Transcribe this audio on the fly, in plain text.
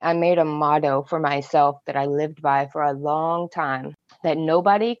I made a motto for myself that I lived by for a long time, that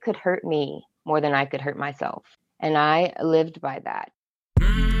nobody could hurt me more than I could hurt myself. And I lived by that.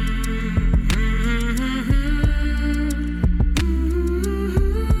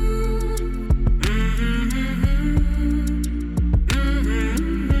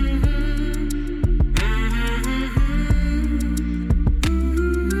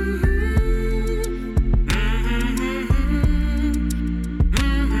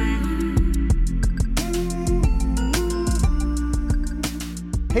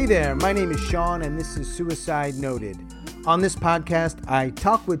 Hey there, my name is Sean and this is Suicide Noted. On this podcast, I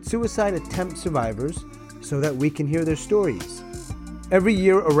talk with suicide attempt survivors so that we can hear their stories. Every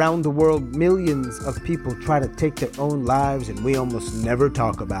year around the world, millions of people try to take their own lives and we almost never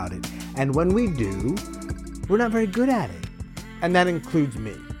talk about it. And when we do, we're not very good at it. And that includes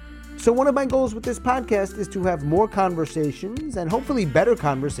me. So one of my goals with this podcast is to have more conversations and hopefully better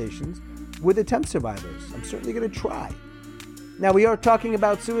conversations with attempt survivors. I'm certainly going to try. Now, we are talking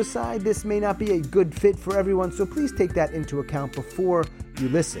about suicide. This may not be a good fit for everyone, so please take that into account before you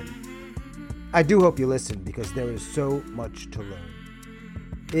listen. I do hope you listen because there is so much to learn.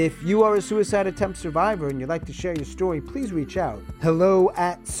 If you are a suicide attempt survivor and you'd like to share your story, please reach out.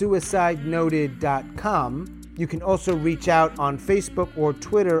 hello@suicidenoted.com. You can also reach out on Facebook or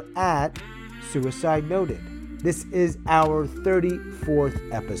Twitter at Suicide Noted. This is our 34th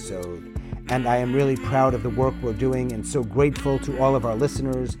episode. And I am really proud of the work we're doing and so grateful to all of our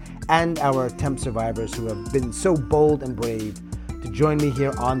listeners and our attempt survivors who have been so bold and brave to join me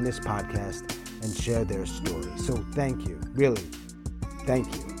here on this podcast and share their story. So thank you, really, thank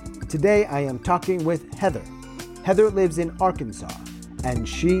you. Today I am talking with Heather. Heather lives in Arkansas and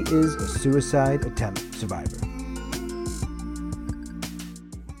she is a suicide attempt survivor.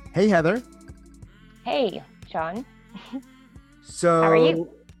 Hey, Heather. Hey, Sean. So, how are you?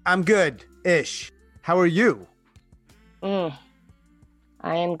 I'm good-ish. How are you? I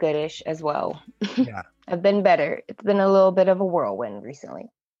am goodish as well. Yeah. I've been better. It's been a little bit of a whirlwind recently.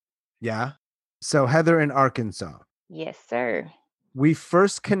 Yeah. So Heather in Arkansas. Yes, sir. We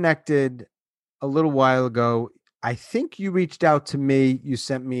first connected a little while ago. I think you reached out to me. You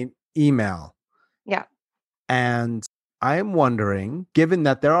sent me an email. Yeah. And I am wondering, given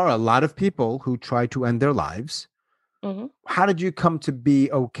that there are a lot of people who try to end their lives, how did you come to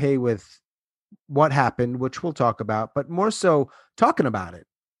be okay with what happened, which we'll talk about, but more so talking about it,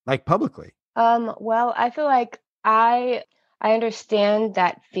 like publicly? Well, I feel like I understand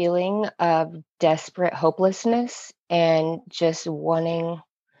that feeling of desperate hopelessness and just wanting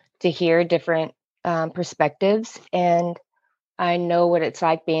to hear different perspectives. And I know what it's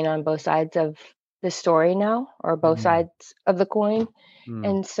like being on both sides of the story now, or both sides of the coin.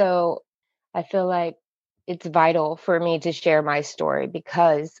 And so I feel like it's vital for me to share my story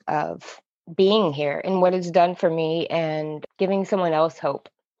because of being here and what it's done for me and giving someone else hope.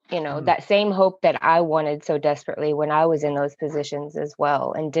 That same hope that I wanted so desperately when I was in those positions as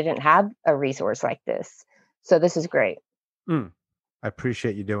well and didn't have a resource like this. So this is great. I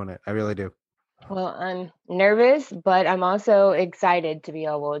appreciate you doing it. I really do. Well, I'm nervous, but I'm also excited to be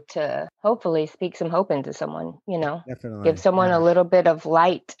able to hopefully speak some hope into someone, Definitely. give someone a little bit of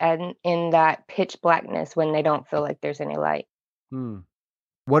light and in that pitch blackness when they don't feel like there's any light.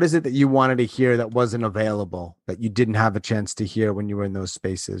 What is it that you wanted to hear that wasn't available, that you didn't have a chance to hear when you were in those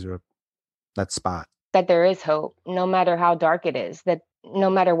spaces or that spot? That there is hope, no matter how dark it is, that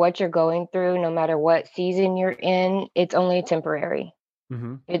no matter what you're going through, no matter what season you're in, it's only temporary.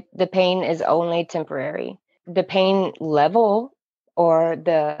 The pain is only temporary. The pain level or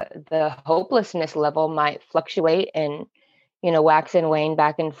the hopelessness level might fluctuate and, wax and wane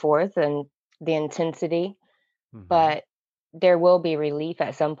back and forth and the intensity, but there will be relief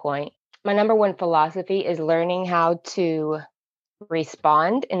at some point. My number one philosophy is learning how to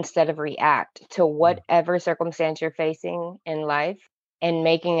respond instead of react to whatever circumstance you're facing in life and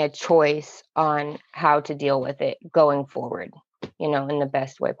making a choice on how to deal with it going forward, in the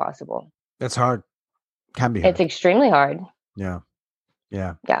best way possible. That's hard. Can be hard. It's extremely hard. Yeah.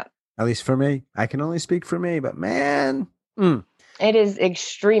 At least for me. I can only speak for me, but man. It is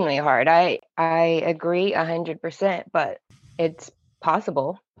extremely hard. I agree 100%, but it's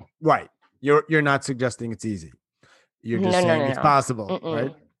possible. Right. You're not suggesting it's easy. You're just saying it's possible,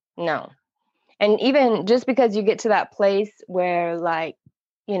 right? No. And even just because you get to that place where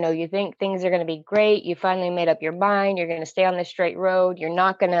you think things are going to be great, you finally made up your mind, you're going to stay on the straight road, you're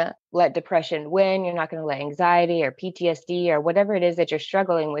not going to let depression win, you're not going to let anxiety or PTSD or whatever it is that you're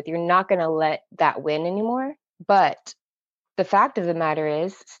struggling with, you're not going to let that win anymore. But the fact of the matter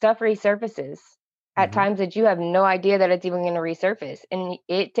is, stuff resurfaces. at times that you have no idea that it's even going to resurface. And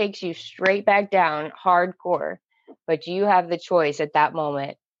it takes you straight back down hardcore. But you have the choice at that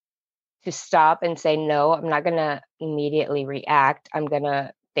moment to stop and say, no, I'm not going to immediately react. I'm going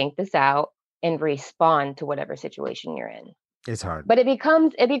to think this out and respond to whatever situation you're in. It's hard. But it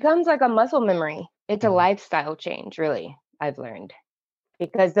becomes like a muscle memory. It's a lifestyle change, really, I've learned.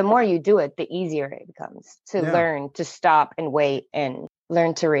 Because the more you do it, the easier it becomes to learn to stop and wait and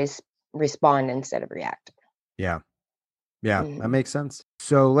learn to respond instead of react. Yeah. Yeah, that makes sense.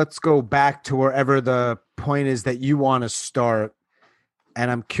 So let's go back to wherever the point is that you want to start.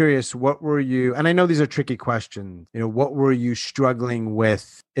 And I'm curious, what were you, and I know these are tricky questions, what were you struggling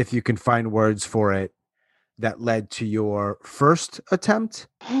with, if you can find words for it, that led to your first attempt?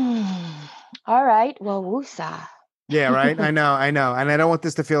 All right. Well, woosah. Yeah, right. I know. And I don't want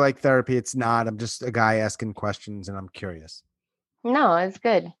this to feel like therapy. It's not. I'm just a guy asking questions and I'm curious. No, it's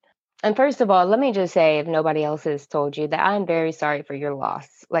good. And first of all, let me just say, if nobody else has told you, that I'm very sorry for your loss.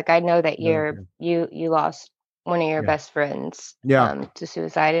 Like, I know that you lost one of your best friends to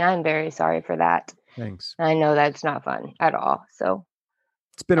suicide, and I'm very sorry for that. Thanks. I know that's not fun at all. So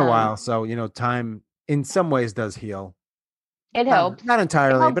it's been a while. So, time in some ways does heal. It helps. Not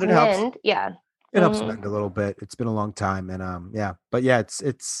entirely, but it helps. Mend. Yeah. It helps mend a little bit. It's been a long time. And but yeah,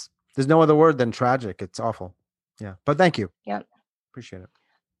 it's there's no other word than tragic. It's awful. Yeah. But thank you. Yeah. Appreciate it.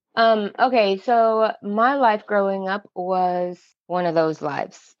 Okay, so my life growing up was one of those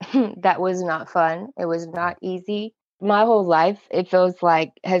lives that was not fun. It was not easy. My whole life, it feels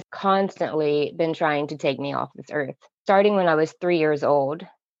like, has constantly been trying to take me off this earth. Starting when I was 3 years old,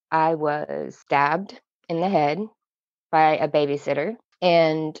 I was stabbed in the head by a babysitter,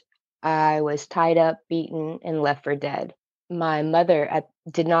 and I was tied up, beaten, and left for dead. My mother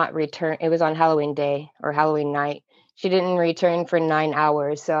did not return. It was on Halloween day or Halloween night. She didn't return for 9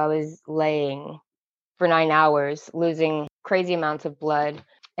 hours. So I was laying for 9 hours, losing crazy amounts of blood.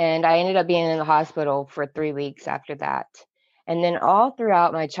 And I ended up being in the hospital for 3 weeks after that. And then all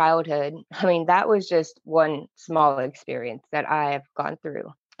throughout my childhood, that was just one small experience that I have gone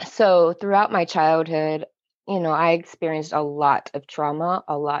through. So throughout my childhood, I experienced a lot of trauma,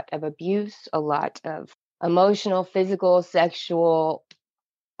 a lot of abuse, a lot of emotional, physical, sexual,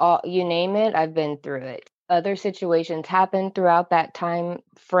 you name it, I've been through it. Other situations happened throughout that time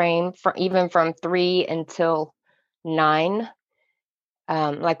frame, even from 3 until 9.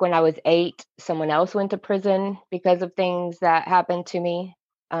 Like when I was 8, someone else went to prison because of things that happened to me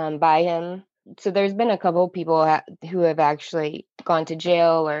by him. So there's been a couple of people who have actually gone to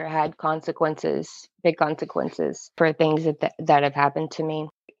jail or had consequences, big consequences for things that have happened to me.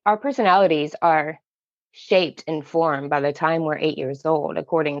 Our personalities are shaped and formed by the time we're 8 years old,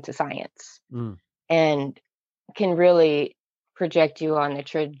 according to science, and can really project you on the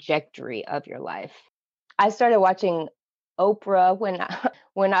trajectory of your life. I started watching Oprah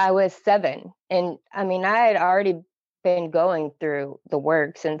when I was 7, and I had already been going through the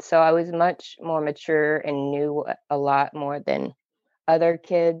works, and so I was much more mature and knew a lot more than other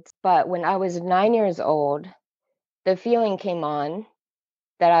kids. But when I was 9 years old, the feeling came on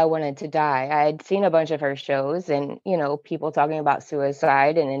that I wanted to die. I had seen a bunch of her shows and, people talking about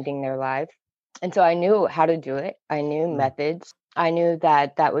suicide and ending their life. And so I knew how to do it. I knew methods. I knew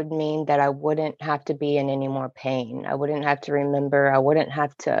that would mean that I wouldn't have to be in any more pain. I wouldn't have to remember. I wouldn't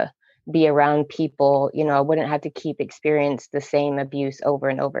have to be around people. I wouldn't have to keep experience the same abuse over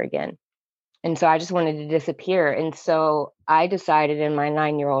and over again. And so I just wanted to disappear. And so I decided in my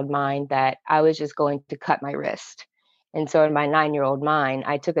 9-year-old mind that I was just going to cut my wrist. And so in my 9-year-old mind,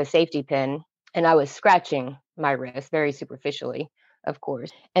 I took a safety pin and I was scratching my wrist very superficially, of course.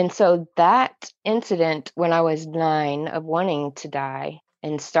 And so that incident when I was 9 of wanting to die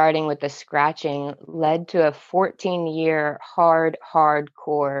and starting with the scratching led to a 14-year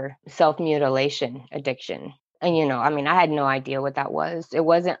hardcore self-mutilation addiction. And, I had no idea what that was. It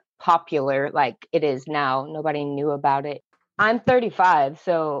wasn't popular like it is now. Nobody knew about it. I'm 35.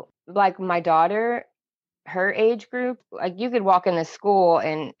 So like my daughter, her age group, like you could walk in the school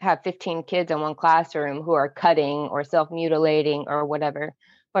and have 15 kids in one classroom who are cutting or self-mutilating or whatever.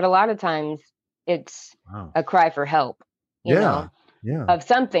 But a lot of times it's a cry for help, of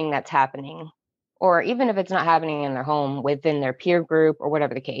something that's happening. Or even if it's not happening in their home, within their peer group or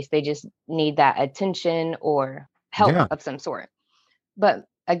whatever the case, they just need that attention or help of some sort. But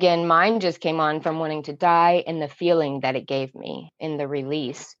again, mine just came on from wanting to die and the feeling that it gave me in the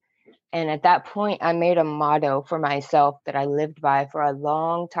release. And at that point, I made a motto for myself that I lived by for a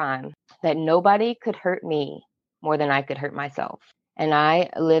long time, that nobody could hurt me more than I could hurt myself. And I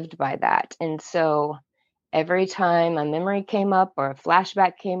lived by that. And so every time a memory came up or a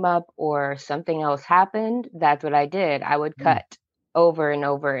flashback came up or something else happened, that's what I did. I would cut over and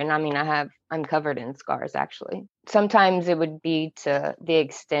over. And I mean, I'm covered in scars actually. Sometimes it would be to the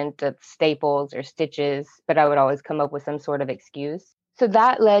extent of staples or stitches, but I would always come up with some sort of excuse. So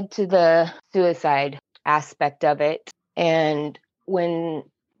that led to the suicide aspect of it. And when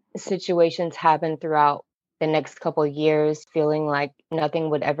situations happened throughout the next couple of years, feeling like nothing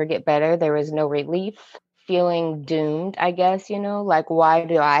would ever get better, there was no relief, feeling doomed, I guess, like, why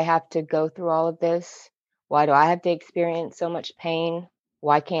do I have to go through all of this? Why do I have to experience so much pain?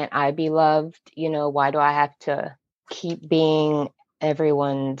 Why can't I be loved? Why do I have to keep being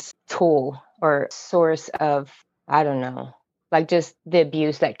everyone's tool or source of, I don't know, like just the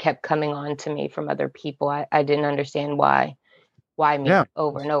abuse that kept coming on to me from other people. I didn't understand why me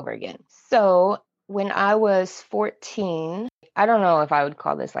over and over again. So when I was 14, I don't know if I would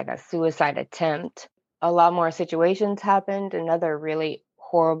call this like a suicide attempt. A lot more situations happened. Another really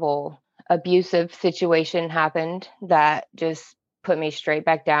horrible abusive situation happened that just put me straight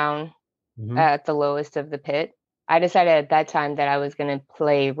back down at the lowest of the pit. I decided at that time that I was going to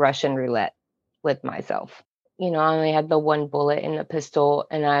play Russian roulette with myself. I only had the one bullet in the pistol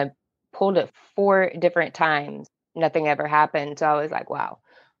and I pulled it 4 different times. Nothing ever happened. So I was like, wow.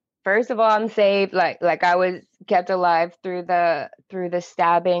 First of all, I'm saved. Like I was kept alive through the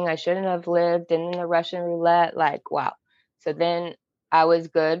stabbing. I shouldn't have lived. And then the Russian roulette, like, wow. So then I was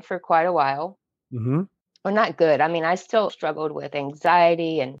good for quite a while. Well, not good. I mean, I still struggled with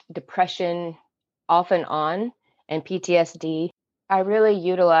anxiety and depression off and on and PTSD. I really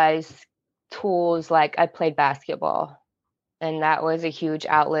utilized tools like I played basketball and that was a huge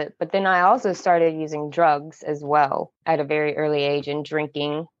outlet. But then I also started using drugs as well at a very early age and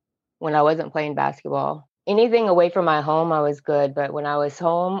drinking when I wasn't playing basketball. Anything away from my home, I was good. But when I was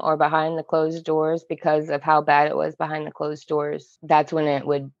home or behind the closed doors, because of how bad it was behind the closed doors, that's when it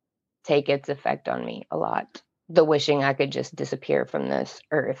would take its effect on me a lot. The wishing I could just disappear from this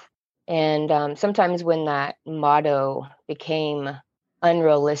earth. And sometimes when that motto became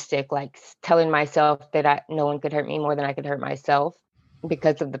unrealistic, like telling myself that no one could hurt me more than I could hurt myself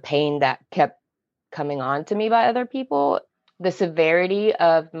because of the pain that kept coming on to me by other people, the severity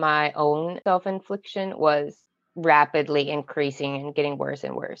of my own self-infliction was rapidly increasing and getting worse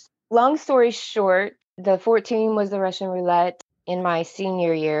and worse. Long story short, the 14 was the Russian roulette. In my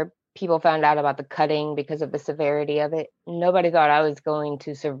senior year, people found out about the cutting because of the severity of it. Nobody thought I was going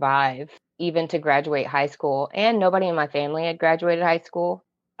to survive even to graduate high school, and nobody in my family had graduated high school.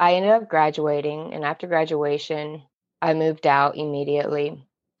 I ended up graduating, and after graduation, I moved out immediately.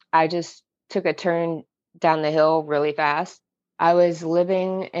 I just took a turn down the hill really fast. I was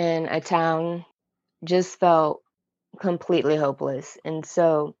living in a town, just felt completely hopeless. And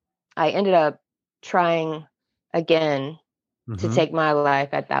so I ended up trying again to take my life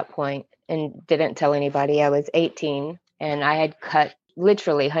at that point and didn't tell anybody. I was 18 and I had cut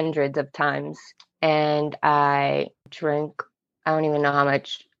literally hundreds of times. And I drank, I don't even know how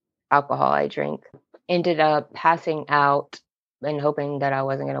much alcohol I drank. Ended up passing out and hoping that I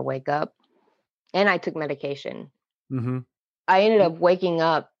wasn't going to wake up. And I took medication. I ended up waking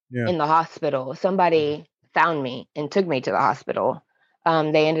up in the hospital. Somebody found me and took me to the hospital.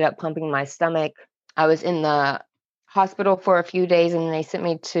 They ended up pumping my stomach. I was in the hospital for a few days and they sent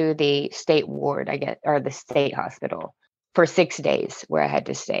me to the state ward, or the state hospital for 6 days where I had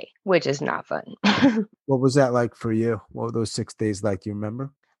to stay, which is not fun. What was that like for you? What were those 6 days like? Do you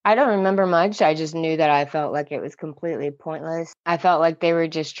remember? I don't remember much. I just knew that I felt like it was completely pointless. I felt like they were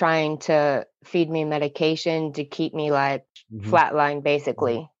just trying to feed me medication to keep me like flatline,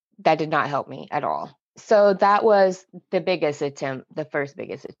 basically. That did not help me at all. So that was the biggest attempt, the first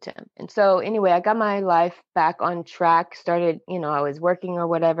biggest attempt. And so anyway, I got my life back on track, started, I was working or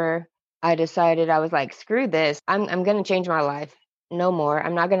whatever. I decided, I was like, screw this. I'm going to change my life. No more.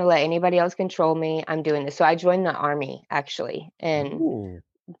 I'm not going to let anybody else control me. I'm doing this. So I joined the Army, actually. And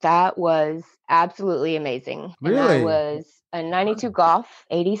that was absolutely amazing. Really? And I was a 92 Golf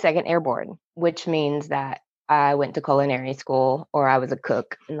 82nd Airborne, which means that I went to culinary school, or I was a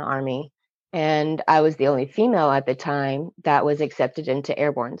cook in the Army. And I was the only female at the time that was accepted into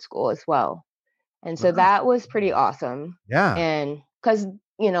airborne school as well. And so that was pretty awesome. Yeah. And because,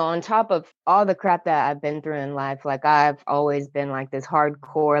 on top of all the crap that I've been through in life, like I've always been like this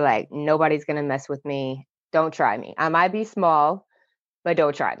hardcore, like nobody's going to mess with me. Don't try me. I might be small, but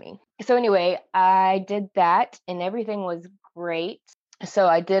don't try me. So anyway, I did that and everything was great. So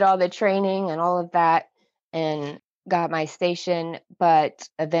I did all the training and all of that and got my station. But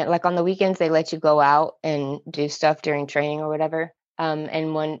then, like on the weekends, they let you go out and do stuff during training or whatever.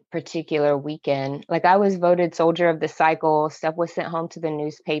 in one particular weekend. Like I was voted soldier of the cycle. Stuff was sent home to the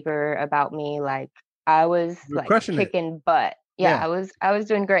newspaper about me. Like I was You're like crushing it. kicking butt. Yeah, Yeah. I was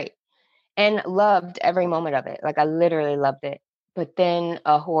doing great and loved every moment of it. Like I literally loved it. But then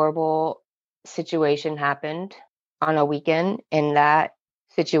a horrible situation happened on a weekend, and that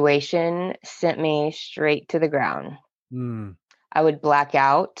situation sent me straight to the ground. Mm. I would black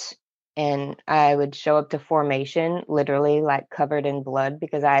out and I would show up to formation literally like covered in blood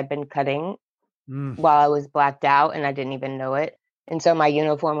because I had been cutting Mm. while I was blacked out and I didn't even know it. And so my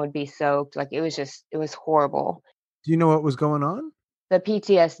uniform would be soaked. Like it was horrible. Do you know what was going on? The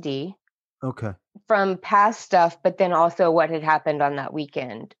PTSD Okay. from past stuff, but then also what had happened on that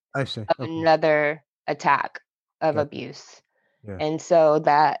weekend I see. of Okay. another attack of Got abuse. Yeah. And so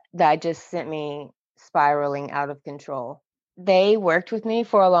that just sent me spiraling out of control. They worked with me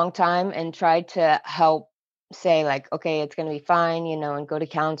for a long time and tried to help say like, okay, it's going to be fine, you know, and go to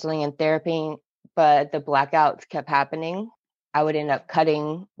counseling and therapy, but the blackouts kept happening. I would end up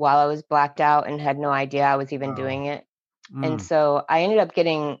cutting while I was blacked out and had no idea I was even Wow. doing it. And Mm. so I ended up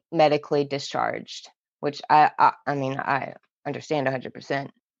getting medically discharged, which I mean, I understand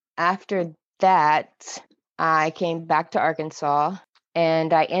 100%. After that, I came back to Arkansas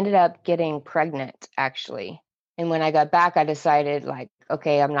and I ended up getting pregnant actually. And when I got back, I decided like,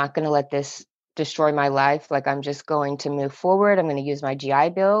 okay, I'm not going to let this destroy my life. Like I'm just going to move forward. I'm going to use my GI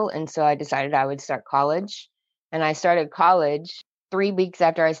Bill. And so I decided I would start college. And I started college 3 weeks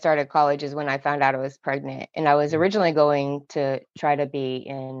after I started college is when I found out I was pregnant. And I was originally going to try to be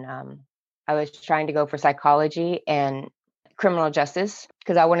in, I was trying to go for psychology and criminal justice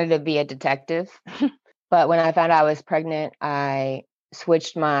because I wanted to be a detective. But when I found out I was pregnant, I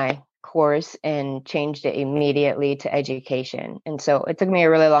switched my course and changed it immediately to education. And so it took me a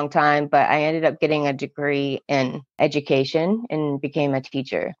really long time, but I ended up getting a degree in education and became a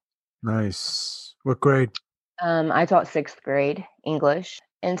teacher. Nice. What grade? I taught sixth grade English.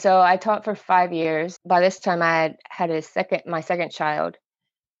 And so I taught for 5 years. By this time, I had my second child,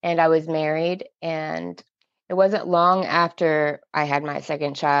 and I was married. And it wasn't long after I had my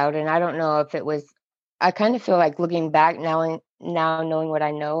second child. And I don't know if it was, I kind of feel like looking back now knowing what I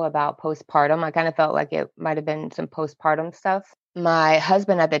know about postpartum, I kind of felt like it might have been some postpartum stuff. My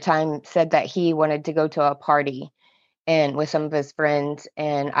husband at the time said that he wanted to go to a party and with some of his friends,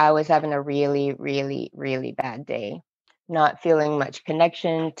 and I was having a really, really, really bad day. Not feeling much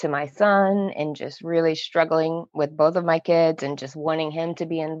connection to my son and just really struggling with both of my kids and just wanting him to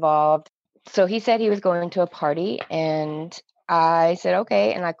be involved. So he said he was going to a party and I said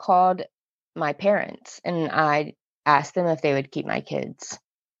okay, and I called my parents and I asked them if they would keep my kids.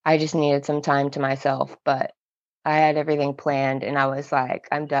 I just needed some time to myself, but I had everything planned and I was like,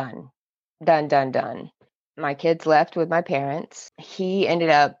 I'm done. Done, done, done. My kids left with my parents. He ended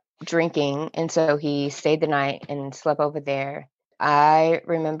up drinking, and so he stayed the night and slept over there. I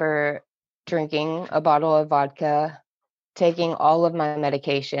remember drinking a bottle of vodka, taking all of my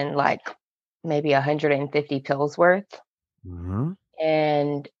medication, like maybe 150 pills worth, Mm-hmm.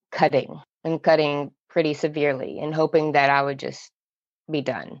 and cutting pretty severely and hoping that I would just be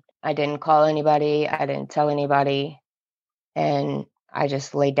done. I didn't call anybody, I didn't tell anybody, and I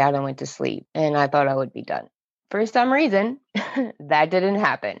just laid down and went to sleep, and I thought I would be done. For some reason, that didn't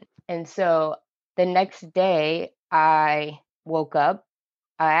happen. And so the next day, I woke up.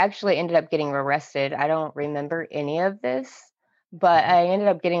 I actually ended up getting arrested. I don't remember any of this, but I ended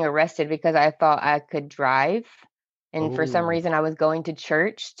up getting arrested because I thought I could drive. And for some Oh. reason, I was going to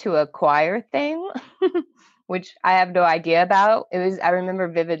church to a choir thing, which I have no idea about. I remember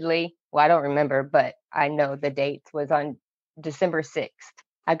vividly. Well, I don't remember, but I know the dates was on December 6th.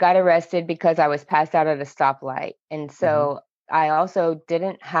 I got arrested because I was passed out at a stoplight. And Mm-hmm. so I also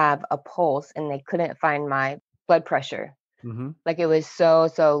didn't have a pulse and they couldn't find my blood pressure. Mm-hmm. Like it was so,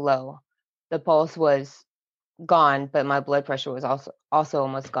 so low. The pulse was gone, but my blood pressure was also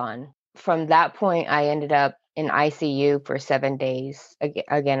almost gone. From that point, I ended up in ICU for 7 days.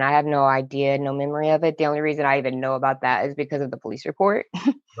 Again, I have no idea, no memory of it. The only reason I even know about that is because of the police report.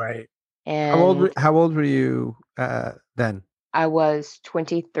 Right. And How old were you then? I was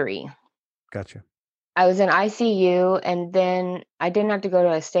 23. Gotcha. I was in ICU, and then I didn't have to go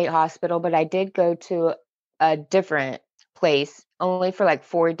to a state hospital, but I did go to a different place only for like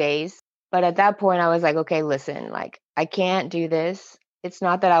 4 days. But at that point, I was like, okay, listen, like, I can't do this. It's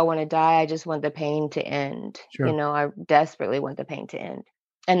not that I want to die. I just want the pain to end. You Sure. know, I desperately want the pain to end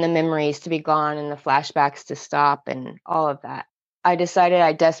and the memories to be gone and the flashbacks to stop and all of that. I decided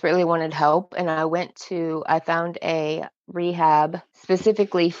I desperately wanted help, and I found a rehab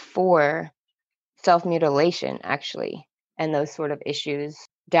specifically for self mutilation, actually. and those sort of issues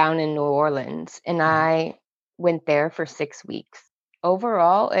down in New Orleans. And I went there for 6 weeks.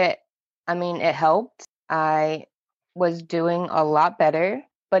 Overall, it helped. I was doing a lot better,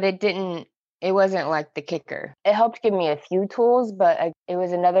 but it wasn't like the kicker. It helped give me a few tools, but it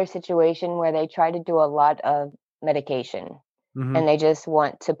was another situation where they tried to do a lot of medication. And they just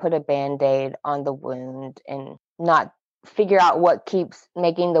want to put a Band-Aid on the wound and not figure out what keeps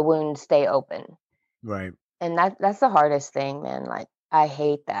making the wound stay open. Right. And that's the hardest thing, man. Like, I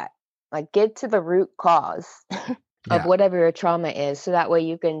hate that. Like, get to the root cause of whatever your trauma is, so that way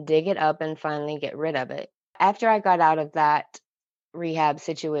you can dig it up and finally get rid of it. After I got out of that rehab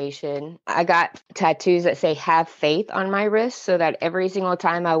situation, I got tattoos that say "have faith" on my wrist, so that every single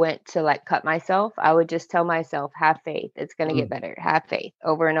time I went to like cut myself, I would just tell myself, "Have faith, it's going to get better. Have faith,"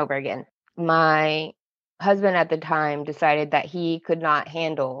 over and over again. My husband at the time decided that he could not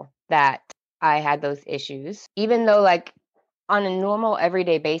handle that I had those issues, even though like on a normal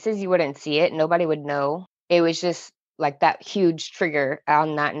everyday basis you wouldn't see it, nobody would know. It was just like that huge trigger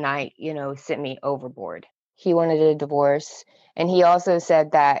on that night, sent me overboard. He wanted a divorce. And he also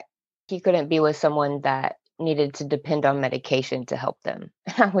said that he couldn't be with someone that needed to depend on medication to help them.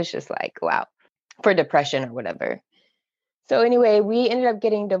 I was just like, wow, for depression or whatever. So anyway, we ended up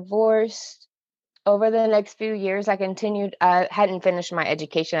getting divorced. Over the next few years, I hadn't finished my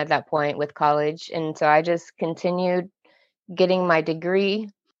education at that point with college. And so I just continued getting my degree.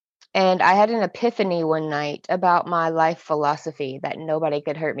 And I had an epiphany one night about my life philosophy, that nobody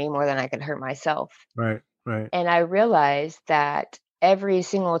could hurt me more than I could hurt myself. Right. Right. And I realized that every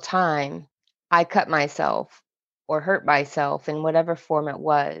single time I cut myself or hurt myself in whatever form it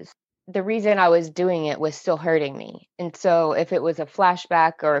was, the reason I was doing it was still hurting me. And so if it was a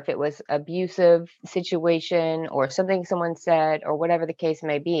flashback or if it was abusive situation or something someone said or whatever the case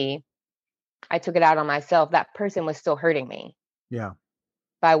may be, I took it out on myself. That person was still hurting me. Yeah.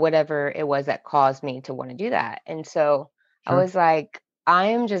 By whatever it was that caused me to want to do that. And so I was like, I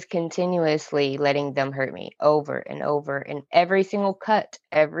am just continuously letting them hurt me over and over. And every single cut,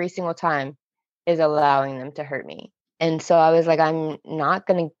 every single time is allowing them to hurt me. And so I was like, I'm not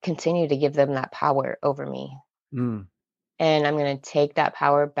going to continue to give them that power over me. And I'm going to take that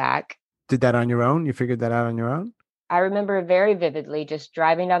power back. Did that on your own? You figured that out on your own? I remember very vividly just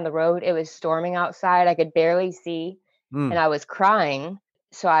driving down the road. It was storming outside. I could barely see. And I was crying.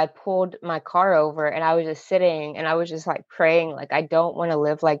 So I pulled my car over and I was just sitting and I was just like praying, like, I don't want to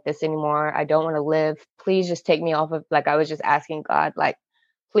live like this anymore. I don't want to live. Please just take me off of, like, I was just asking God, like,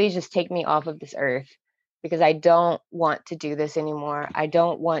 please just take me off of this earth because I don't want to do this anymore. I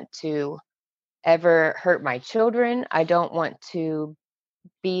don't want to ever hurt my children. I don't want to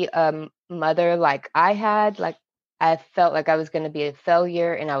be a mother like I had. Like, I felt like I was going to be a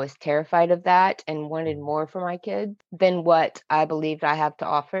failure and I was terrified of that and wanted more for my kids than what I believed I have to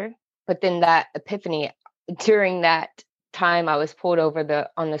offer. But then that epiphany, during that time, I was pulled over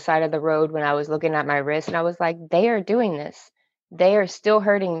on the side of the road when I was looking at my wrist and I was like, they are doing this. They are still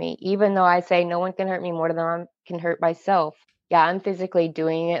hurting me, even though I say no one can hurt me more than I can hurt myself. Yeah, I'm physically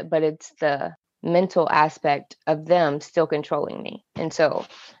doing it, but it's the mental aspect of them still controlling me. And so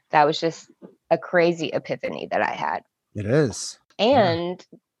that was just a crazy epiphany that I had. It is. And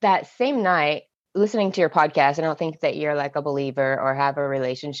that same night, listening to your podcast, I don't think that you're like a believer or have a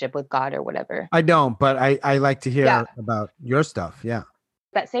relationship with God or whatever. I don't, but I like to hear about your stuff. Yeah.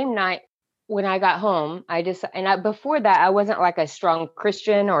 That same night when I got home, before that, I wasn't like a strong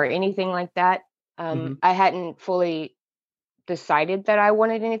Christian or anything like that. I hadn't fully decided that I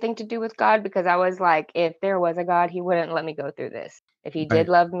wanted anything to do with God because I was like, if there was a God, he wouldn't let me go through this. If he did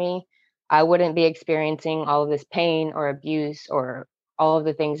love me, I wouldn't be experiencing all of this pain or abuse or all of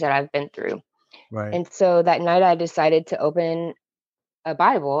the things that I've been through. Right. And so that night I decided to open a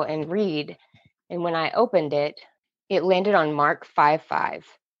Bible and read. And when I opened it, it landed on Mark 5:5.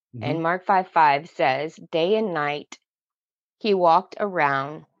 And Mark 5:5 says, day and night, he walked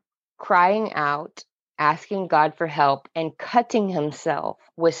around crying out, asking God for help and cutting himself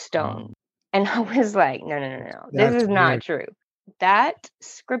with stones. And I was like, no. This is not true. That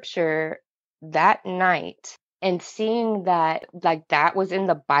scripture that night and seeing that, like, that was in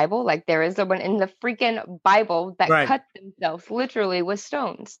the Bible, like there is someone in the freaking Bible that cut themselves literally with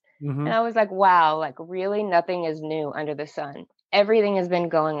stones. And I was like, wow, like really nothing is new under the sun. Everything has been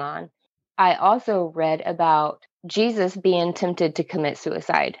going on. I also read about Jesus being tempted to commit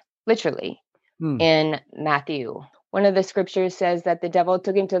suicide, literally, in Matthew. One of the scriptures says that the devil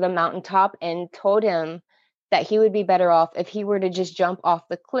took him to the mountaintop and told him that he would be better off if he were to just jump off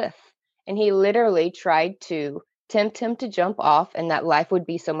the cliff. And he literally tried to tempt him to jump off and that life would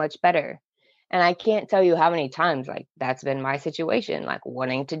be so much better. And I can't tell you how many times like that's been my situation, like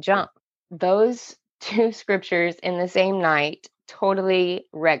wanting to jump. Those two scriptures in the same night totally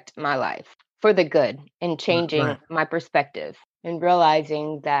wrecked my life for the good and changing my perspective and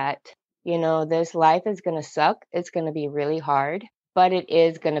realizing that, this life is going to suck. It's going to be really hard, but it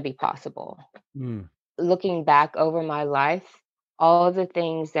is going to be possible. Looking back over my life, all of the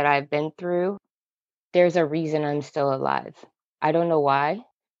things that I've been through, there's a reason I'm still alive. I don't know why.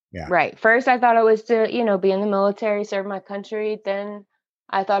 Yeah. Right. First, I thought it was to, be in the military, serve my country. Then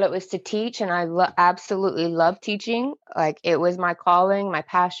I thought it was to teach, and I absolutely love teaching. Like, it was my calling, my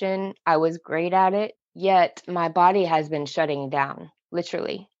passion. I was great at it. Yet my body has been shutting down,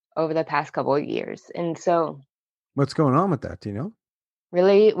 literally, over the past couple of years. And so, what's going on with that? Do you know?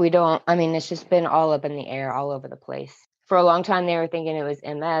 Really, we don't. I mean, it's just been all up in the air, all over the place. For a long time, they were thinking it was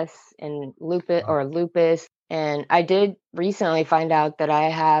MS and lupus. And I did recently find out that I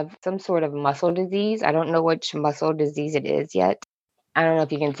have some sort of muscle disease. I don't know which muscle disease it is yet. I don't know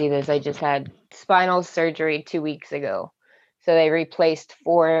if you can see this. I just had spinal surgery 2 weeks ago. So they replaced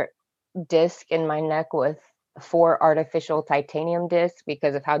 4 discs in my neck with 4 artificial titanium discs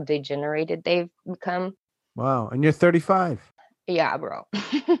because of how degenerated they've become. Wow. And you're 35. Yeah, bro.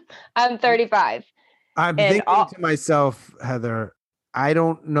 I'm 35. I'm thinking to myself, Heather, I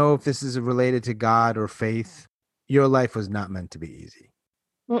don't know if this is related to God or faith. Your life was not meant to be easy.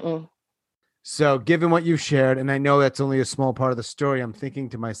 So given what you've shared, and I know that's only a small part of the story, I'm thinking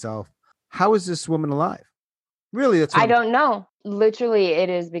to myself, how is this woman alive? Really, that's what I don't know. Literally, it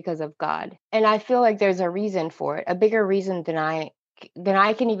is because of God. And I feel like there's a reason for it, a bigger reason than I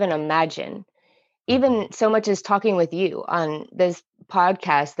can even imagine. Even so much as talking with you on this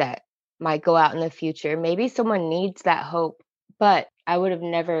podcast that might go out in the future, maybe someone needs that hope, but I would have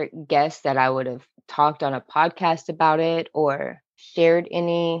never guessed that I would have talked on a podcast about it or shared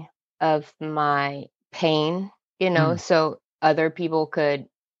any of my pain, so other people could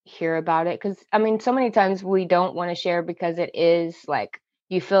hear about it. Because, I mean, so many times we don't want to share because it is like,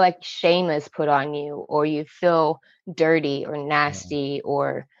 you feel like shame is put on you, or you feel dirty or nasty,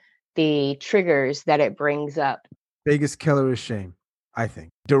 or the triggers that it brings up. Biggest killer is shame, I think.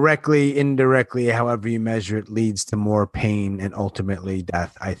 Directly, indirectly, however you measure it, leads to more pain and ultimately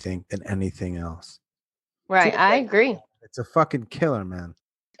death, I think, than anything else. Right. I agree. It's a fucking killer, man.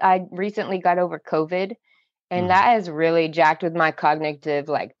 I recently got over COVID, and that has really jacked with my cognitive,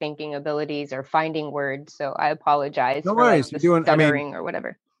 like, thinking abilities or finding words. So I apologize for like the stuttering or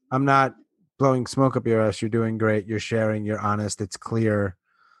whatever. I'm not blowing smoke up your ass. You're doing great. You're sharing. You're honest. It's clear.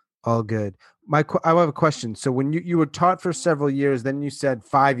 All good. I have a question. So when you were taught for several years, then you said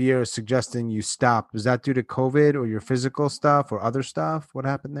 5 years, suggesting you stopped. Was that due to COVID or your physical stuff or other stuff? What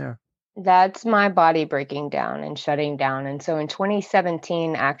happened there? That's my body breaking down and shutting down. And so in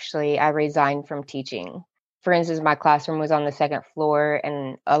 2017, actually, I resigned from teaching. For instance, my classroom was on the 2nd floor,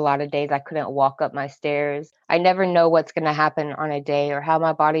 and a lot of days I couldn't walk up my stairs. I never know what's going to happen on a day, or how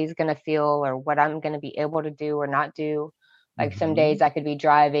my body's going to feel, or what I'm going to be able to do or not do. Like, some days I could be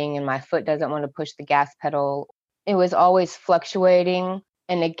driving and my foot doesn't want to push the gas pedal. It was always fluctuating.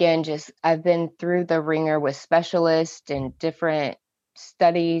 And again, just I've been through the ringer with specialists and different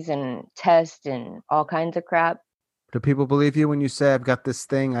studies and tests and all kinds of crap. Do people believe you when you say I've got this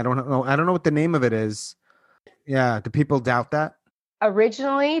thing? I don't know what the name of it is. Yeah. Do people doubt that?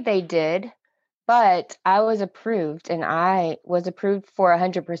 Originally they did, but I was approved, and I was approved for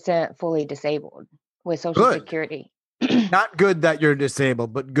 100% fully disabled with Social Security. Not good that you're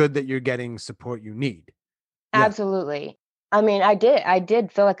disabled, but good that you're getting support you need. Yeah. Absolutely. I mean, I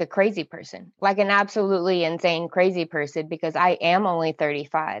did feel like a crazy person, like an absolutely insane crazy person, because I am only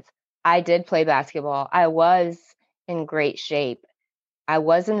 35. I did play basketball. I was in great shape. I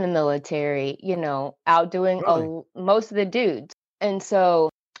was in the military, outdoing most of the dudes. And so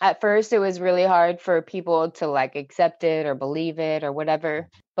at first it was really hard for people to like accept it or believe it or whatever.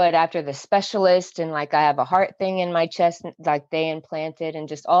 But after the specialist, and like I have a heart thing in my chest, like they implanted, and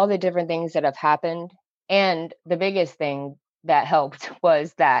just all the different things that have happened. And the biggest thing that helped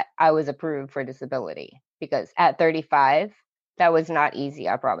was that I was approved for disability, because at 35, that was not easy.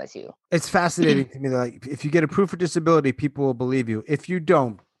 I promise you. It's fascinating to me that, like, if you get approved for disability, people will believe you. If you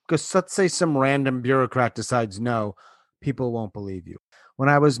don't, because let's say some random bureaucrat decides no, people won't believe you. When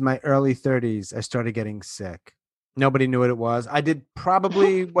I was in my early 30s, I started getting sick. Nobody knew what it was. I did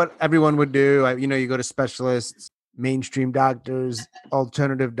probably what everyone would do. You go to specialists, mainstream doctors,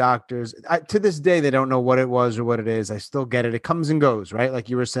 alternative doctors. To this day, they don't know what it was or what it is. I still get it. It comes and goes, right? Like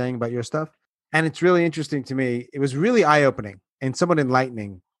you were saying about your stuff. And it's really interesting to me. It was really eye-opening and somewhat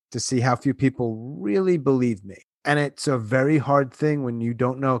enlightening to see how few people really believed me. And it's a very hard thing when you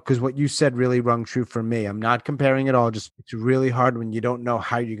don't know, because what you said really rung true for me. I'm not comparing at all. Just it's really hard when you don't know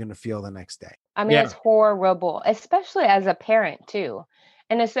how you're going to feel the next day. I mean, Yeah. it's horrible, especially as a parent too.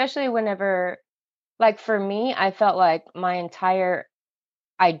 And especially whenever, like for me, I felt like my entire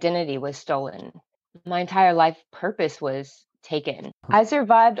identity was stolen. My entire life purpose was taken. I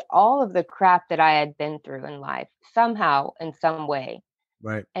survived all of the crap that I had been through in life somehow, in some way.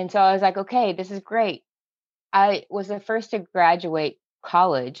 Right. And so I was like, okay, this is great. I was the first to graduate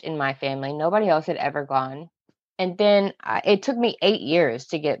college in my family. Nobody else had ever gone. And then it took me 8 years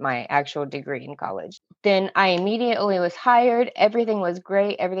to get my actual degree in college. Then I immediately was hired. Everything was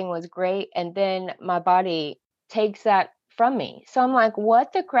great. Everything was great. And then my body takes that from me. So I'm like,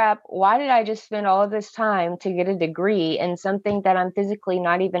 what the crap? Why did I just spend all of this time to get a degree in something that I'm physically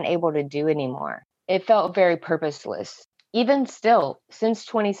not even able to do anymore? It felt very purposeless. Even still, since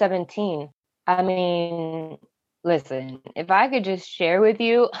 2017, I mean, listen, if I could just share with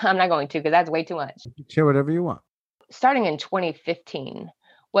you, I'm not going to because that's way too much. Share whatever you want. Starting in 2015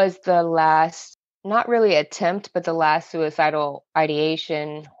 was the last, not really attempt, but the last suicidal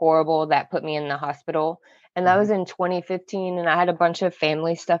ideation, horrible, that put me in the hospital. And that was in 2015. And I had a bunch of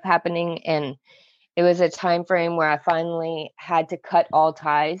family stuff happening. And it was a time frame where I finally had to cut all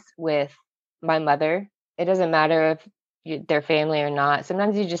ties with my mother. It doesn't matter if they're family or not.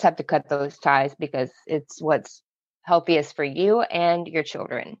 Sometimes you just have to cut those ties because it's what's healthiest for you and your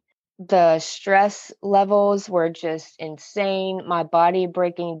children. The stress levels were just insane. My body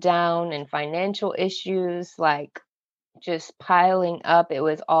breaking down and financial issues like just piling up. It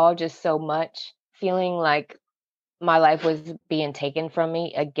was all just so much. Feeling like my life was being taken from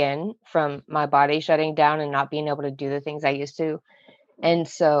me again, from my body shutting down and not being able to do the things I used to. And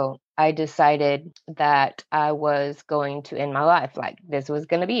so I decided that I was going to end my life. Like this was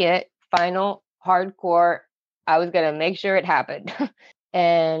going to be it. Final, hardcore. I was going to make sure it happened.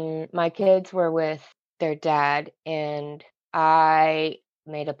 And my kids were with their dad, and I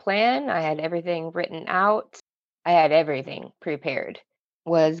made a plan. I had everything written out. I had everything prepared.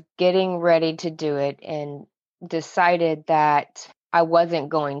 Was getting ready to do it and decided that I wasn't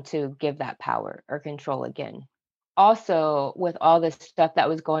going to give that power or control again. Also, with all this stuff that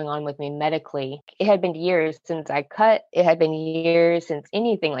was going on with me medically, it had been years since I cut. It had been years since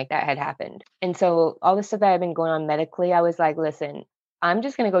anything like that had happened. And so, all the stuff that had been going on medically, I was like, listen, I'm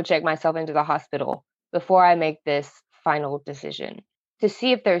just going to go check myself into the hospital before I make this final decision to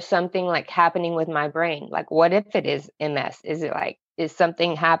see if there's something like happening with my brain. Like, what if it is MS? Is it like, is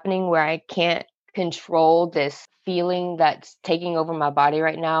something happening where I can't control this feeling that's taking over my body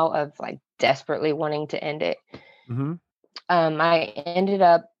right now of like desperately wanting to end it? Mm-hmm. I ended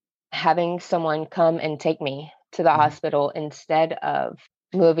up having someone come and take me to the hospital instead of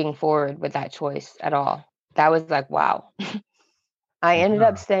moving forward with that choice at all. That was like, wow. I ended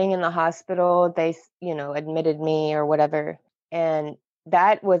up staying in the hospital. They, admitted me or whatever. And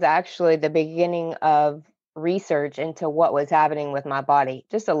that was actually the beginning of research into what was happening with my body,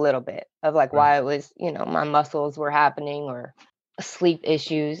 just a little bit of like why it was, my muscles were happening or sleep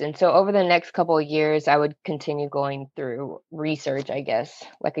issues. And so over the next couple of years, I would continue going through research, I guess,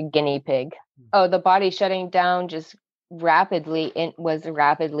 like a guinea pig. Oh, the body shutting down just was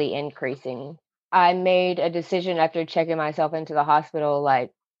rapidly increasing. I made a decision after checking myself into the hospital,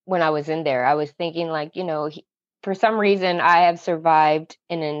 like when I was in there, I was thinking like, for some reason I have survived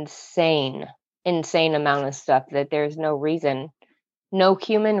an insane amount of stuff that there's no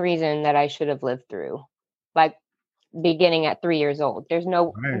human reason that I should have lived through. Like beginning at 3 years old. There's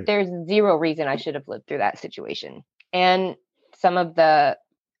zero reason I should have lived through that situation. And some of the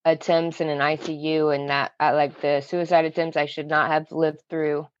attempts in an ICU and that like the suicide attempts I should not have lived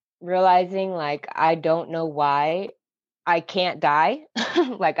through, realizing like I don't know why I can't die.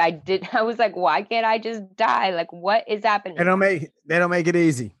 I was like, why can't I just die? Like what is happening? They don't make it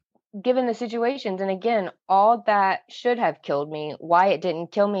easy. Given the situations. And again, all that should have killed me, why it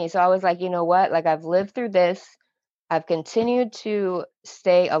didn't kill me. So I was like, you know what? Like I've lived through this. I've continued to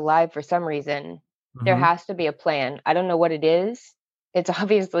stay alive for some reason. There has to be a plan. I don't know what it is. It's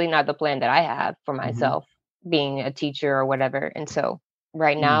obviously not the plan that I have for myself, being a teacher or whatever. And so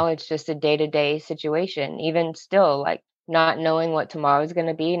right now it's just a day-to-day situation. Even still, like not knowing what tomorrow is going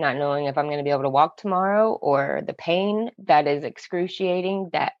to be, not knowing if I'm going to be able to walk tomorrow, or the pain that is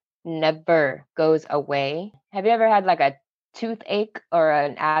excruciating that never goes away. Have you ever had like a toothache or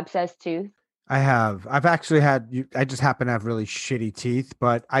an abscess tooth? I have. I've actually I just happen to have really shitty teeth,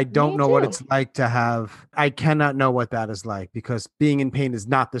 but I don't know what it's like to have. I cannot know what that is like because being in pain is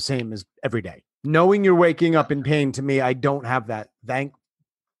not the same as every day. Knowing you're waking up in pain, to me, I don't have that. Thank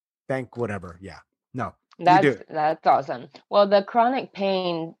whatever. Yeah. No. You do. That's awesome. Well, the chronic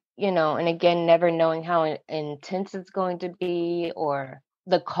pain, and again, never knowing how intense it's going to be or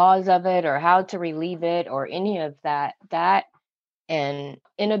the cause of it or how to relieve it or any of that and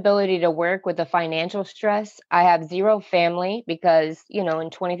inability to work with the financial stress. I have zero family because, in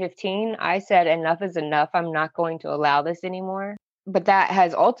 2015, I said enough is enough. I'm not going to allow this anymore. But that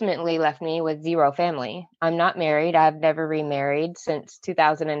has ultimately left me with zero family. I'm not married. I've never remarried since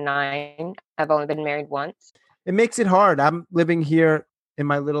 2009. I've only been married once. It makes it hard. I'm living here in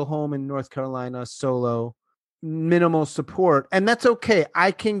my little home in North Carolina, solo, minimal support. And that's okay.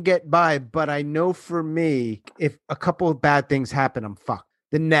 I can get by, but I know for me, if a couple of bad things happen, I'm fucked.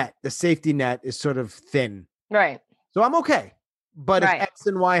 The safety net is sort of thin. Right. So I'm okay. But if X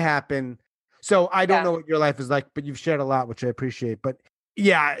and Y happen, so I don't know what your life is like, but you've shared a lot, which I appreciate. But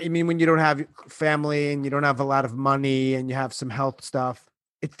yeah, I mean, when you don't have family and you don't have a lot of money and you have some health stuff,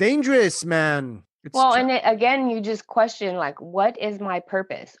 it's dangerous, man. Again, you just question, like, what is my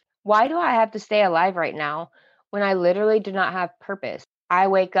purpose? Why do I have to stay alive right now when I literally do not have purpose? I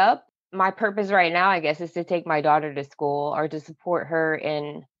wake up, my purpose right now, I guess, is to take my daughter to school or to support her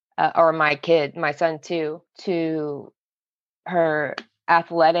in, or my son too, to her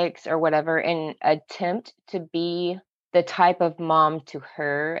athletics or whatever, and attempt to be the type of mom to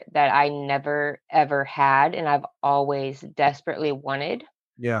her that I never, ever had. And I've always desperately wanted.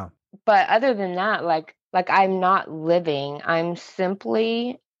 Yeah. But other than that, like I'm not living, I'm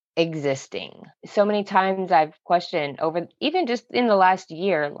simply existing. So many times I've questioned over, even just in the last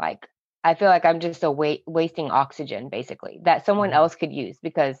year, like I feel like I'm just wasting oxygen basically that someone else could use,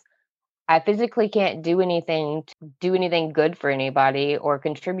 because I physically can't do anything good for anybody or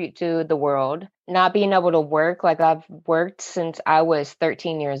contribute to the world. Not being able to work, like I've worked since I was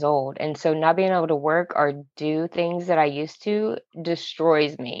 13 years old. And so not being able to work or do things that I used to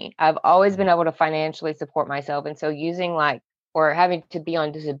destroys me. I've always been able to financially support myself. And so or having to be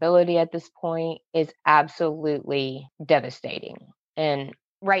on disability at this point is absolutely devastating. And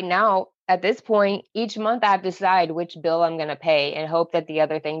right now, at this point, each month I have to decide which bill I'm going to pay and hope that the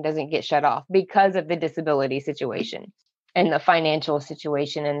other thing doesn't get shut off because of the disability situation and the financial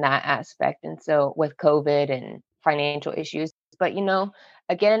situation in that aspect. And so with COVID and financial issues, but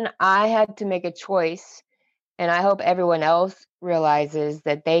again, I had to make a choice, and I hope everyone else realizes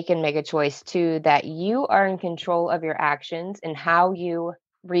that they can make a choice too, that you are in control of your actions and how you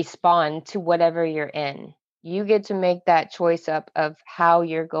respond to whatever you're in. You get to make that choice up of how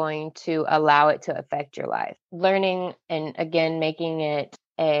you're going to allow it to affect your life. Learning, and again, making it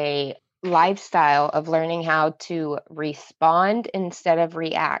a lifestyle of learning how to respond instead of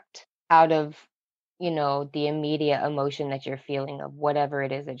react out of, the immediate emotion that you're feeling of whatever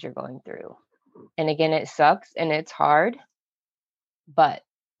it is that you're going through. And again, it sucks and it's hard, but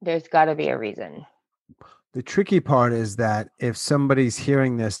there's got to be a reason. The tricky part is that if somebody's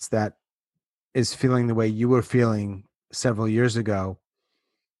hearing this that is feeling the way you were feeling several years ago,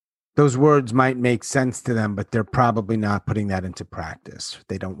 those words might make sense to them, but they're probably not putting that into practice.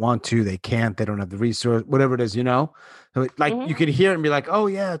 They don't want to, they can't, they don't have the resource, whatever it is, So you could hear it and be like, oh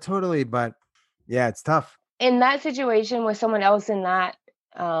yeah, totally. But yeah, it's tough. In that situation with someone else in that,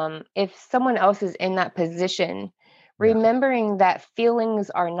 if someone else is in that position, remembering that feelings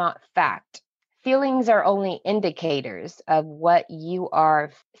are not fact. Feelings are only indicators of what you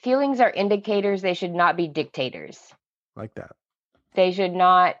are. Feelings are indicators. They should not be dictators. Like that. They should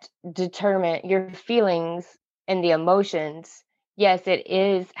not determine your feelings and the emotions. Yes, it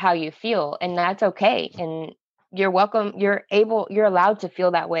is how you feel, and that's okay. And you're welcome. You're allowed to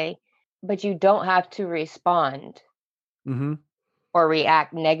feel that way, but you don't have to respond or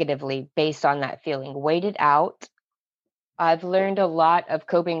react negatively based on that feeling. Wait it out. I've learned a lot of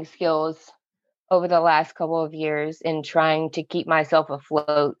coping skills over the last couple of years in trying to keep myself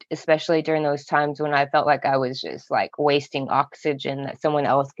afloat, especially during those times when I felt like I was just like wasting oxygen that someone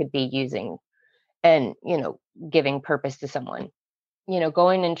else could be using and, giving purpose to someone.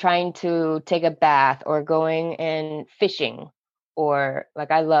 Going and trying to take a bath or going and fishing, or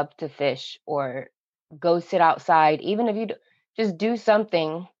like I love to fish, or go sit outside, even if you just do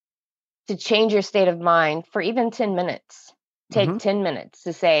something to change your state of mind for even 10 minutes. Take 10 minutes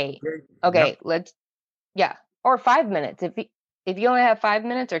to say, okay, or 5 minutes. If you only have 5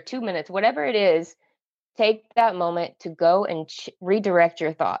 minutes or 2 minutes, whatever it is, take that moment to go and redirect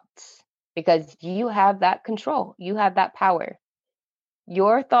your thoughts, because you have that control. You have that power.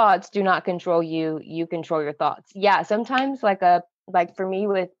 Your thoughts do not control you. You control your thoughts. Yeah, sometimes like for me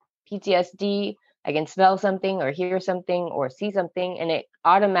with PTSD, I can smell something or hear something or see something, and it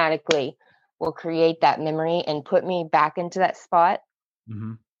automatically will create that memory and put me back into that spot.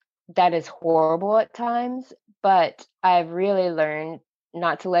 that is horrible at times, but I've really learned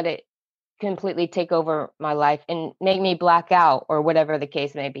not to let it completely take over my life and make me black out or whatever the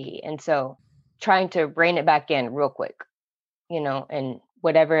case may be. And so trying to rein it back in real quick, and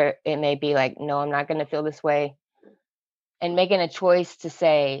whatever it may be, like, no, I'm not going to feel this way. And making a choice to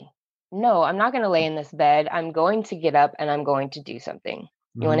say, no, I'm not going to lay in this bed. I'm going to get up and I'm going to do something.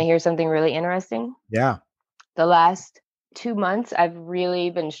 You want to hear something really interesting? Yeah. The last 2 months, I've really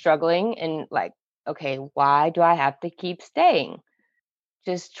been struggling and like, okay, why do I have to keep staying?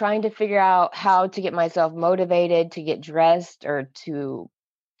 Just trying to figure out how to get myself motivated to get dressed or to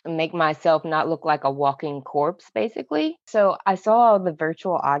make myself not look like a walking corpse, basically. So I saw all the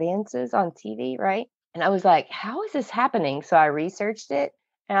virtual audiences on TV, right? And I was like, how is this happening? So I researched it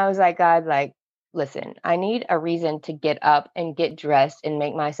and I was like, God, like, listen, I need a reason to get up and get dressed and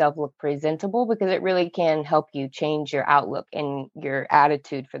make myself look presentable because it really can help you change your outlook and your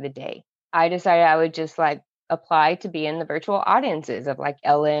attitude for the day. I decided I would just like apply to be in the virtual audiences of like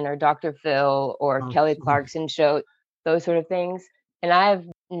Ellen or Dr. Phil or Kelly Clarkson show, those sort of things. And I've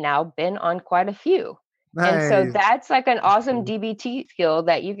now been on quite a few. And so Nice. that's like an awesome DBT skill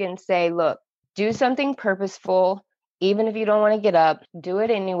that you can say, look, do something purposeful. Even if you don't want to get up, do it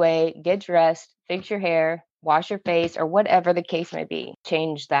anyway, get dressed, fix your hair, wash your face, or whatever the case may be.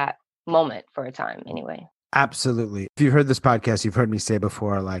 Change that moment for a time anyway. Absolutely. If you've heard this podcast, you've heard me say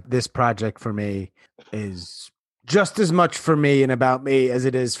before, like this project for me is just as much for me and about me as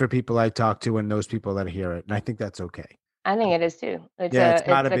it is for people I talk to and those people that hear it. And I think that's okay. I think it is too. It's It's a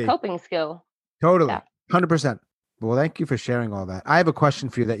gotta it's a be. coping skill. Totally. Yeah. 100%. Well, thank you for sharing all that. I have a question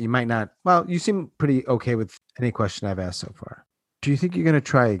for you that you might not, well, you seem pretty okay with any question I've asked so far. Do you think you're going to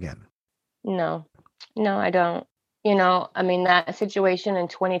try again? No, I don't. I mean, that situation in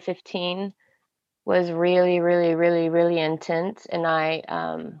 2015 was really, really, really, really intense. And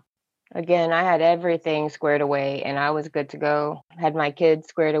again, I had everything squared away and I was good to go. Had my kids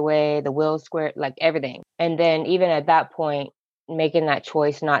squared away, the will squared, like everything. And then even at that point, making that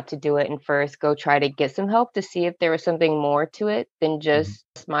choice not to do it and first go try to get some help to see if there was something more to it than just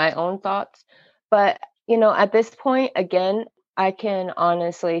my own thoughts. But, at this point, again, I can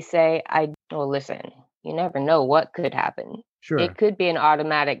honestly say, well, listen, you never know what could happen. Sure. It could be an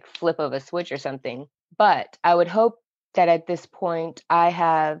automatic flip of a switch or something. But I would hope that at this point I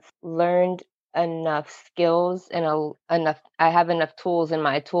have learned enough skills and I have enough tools in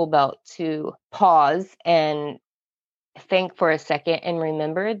my tool belt to pause and think for a second and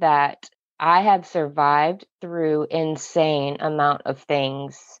remember that I have survived through insane amount of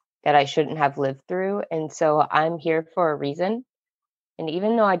things that I shouldn't have lived through. And so I'm here for a reason. And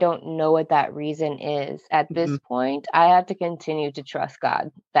even though I don't know what that reason is, at this point, I have to continue to trust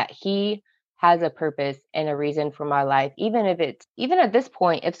God that He has a purpose and a reason for my life. Even at this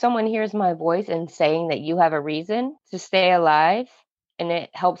point, if someone hears my voice and saying that you have a reason to stay alive and it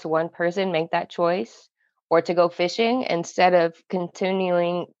helps one person make that choice or to go fishing instead of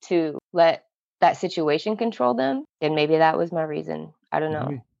continuing to let that situation control them, then maybe that was my reason. I don't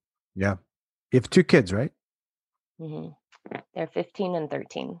know. Yeah. You have 2 kids, right? They're 15 and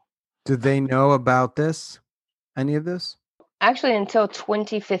 13. Do they know about this? Any of this? Actually, until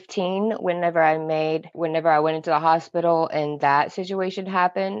 2015, whenever I went into the hospital and that situation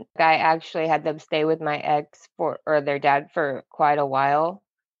happened, I actually had them stay with my ex or their dad for quite a while.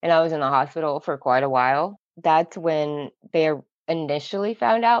 And I was in the hospital for quite a while. That's when they initially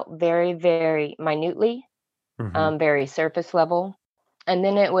found out very, very minutely, very surface level. And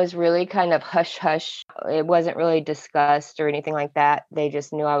then it was really kind of hush hush. It wasn't really discussed or anything like that. They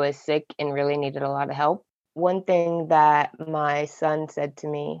just knew I was sick and really needed a lot of help. One thing that my son said to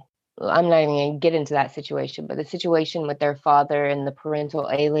me, I'm not even going to get into that situation, but the situation with their father and the parental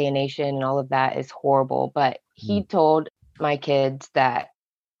alienation and all of that is horrible. But he told my kids that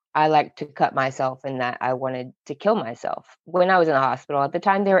I like to cut myself and that I wanted to kill myself when I was in the hospital. At the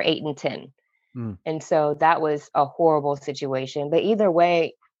time, they were 8 and 10. And so that was a horrible situation. But either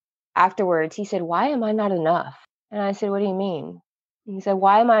way, afterwards, he said, why am I not enough? And I said, what do you mean? He said,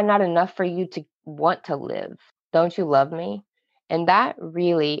 why am I not enough for you to want to live? Don't you love me? And that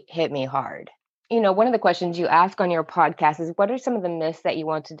really hit me hard. One of the questions you ask on your podcast is, what are some of the myths that you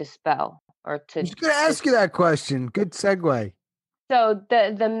want to dispel or to? I was going to ask you that question. Good segue. So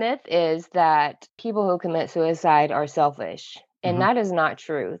the myth is that people who commit suicide are selfish. And that is not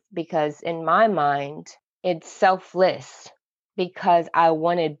true because in my mind, it's selfless because I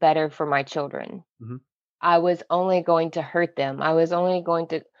wanted better for my children. I was only going to hurt them. I was only going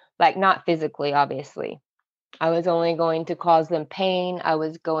to, not physically, obviously. I was only going to cause them pain. I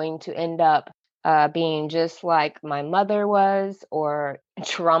was going to end up being just like my mother was, or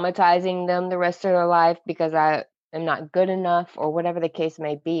traumatizing them the rest of their life because I am not good enough, or whatever the case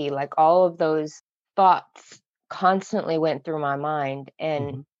may be. Like, all of those thoughts constantly went through my mind. And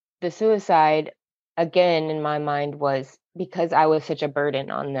Mm-hmm. the suicide, again, in my mind, was because I was such a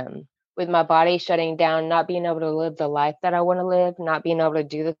burden on them. With my body shutting down, not being able to live the life that I want to live, not being able to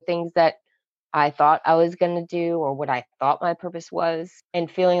do the things that I thought I was going to do, or what I thought my purpose was,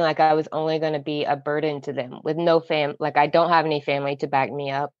 and feeling like I was only going to be a burden to them with no like, I don't have any family to back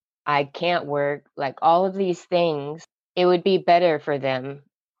me up. I can't work, like, all of these things. It would be better for them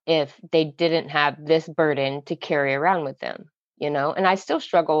if they didn't have this burden to carry around with them, And I still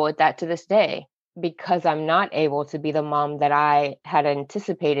struggle with that to this day, because I'm not able to be the mom that I had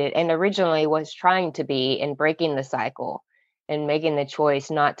anticipated and originally was trying to be, and breaking the cycle and making the choice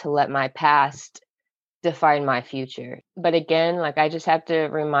not to let my past define my future. But again, like, I just have to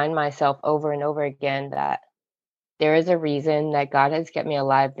remind myself over and over again that there is a reason that God has kept me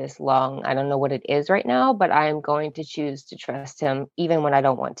alive this long. I don't know what it is right now, but I am going to choose to trust Him even when I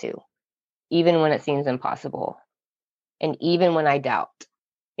don't want to, even when it seems impossible, and even when I doubt.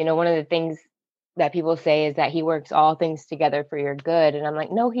 One of the things that people say is that He works all things together for your good. And I'm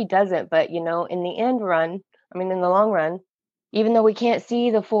like, no, He doesn't. But, in the in the long run, even though we can't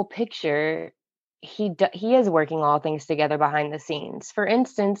see the full picture, he is working all things together behind the scenes. For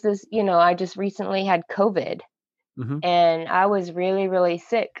instance, I just recently had COVID, Mm-hmm. and I was really, really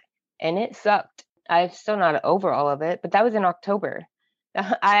sick, and it sucked. I'm still not over all of it, but that was in October.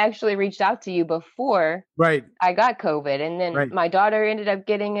 I actually reached out to you before Right. I got COVID, and then Right. my daughter ended up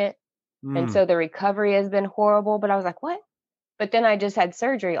getting it. And Mm. so the recovery has been horrible, but I was like, what? But then I just had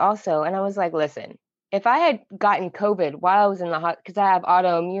surgery also. And I was like, listen, if I had gotten COVID while I was in the hospital, because I have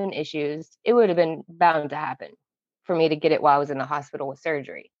autoimmune issues, it would have been bound to happen for me to get it while I was in the hospital with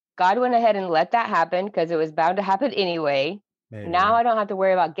surgery. God went ahead and let that happen because it was bound to happen anyway. Maybe, Now yeah. I don't have to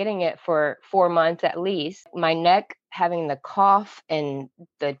worry about getting it for 4 months at least. My neck, having the cough and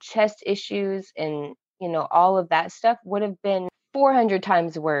the chest issues and, all of that stuff would have been 400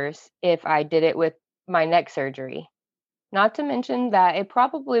 times worse if I did it with my neck surgery. Not to mention that it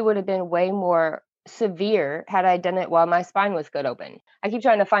probably would have been way more severe had I done it while my spine was cut open. I keep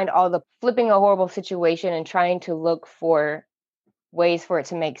trying to find all the flipping a horrible situation and trying to look for ways for it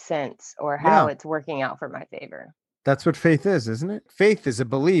to make sense, or how Yeah. it's working out for my favor. That's what faith is, isn't it? Faith is a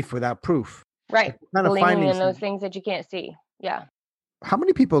belief without proof. Right. Kind of Believing finding in those some. things that you can't see. Yeah. How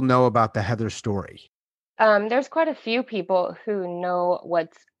many people know about the Heather story? There's quite a few people who know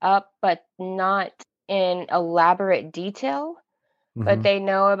what's up, but not in elaborate detail. But Mm-hmm. they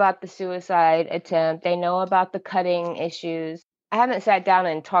know about the suicide attempt. They know about the cutting issues. I haven't sat down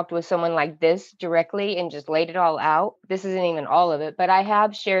and talked with someone like this directly and just laid it all out. This isn't even all of it, but I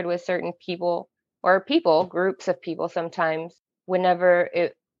have shared with certain people, or groups of people sometimes, whenever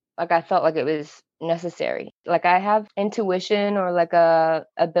like, I felt like it was necessary. Like, I have intuition, or like a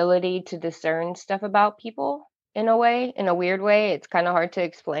ability to discern stuff about people in a way, in a weird way. It's kind of hard to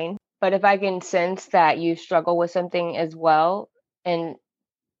explain. But if I can sense that you struggle with something as well, and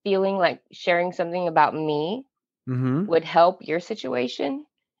feeling like sharing something about me Mm-hmm. would help your situation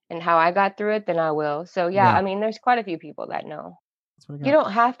and how I got through it, then I will. So yeah, Yeah. there's quite a few people that know. That's what I You got.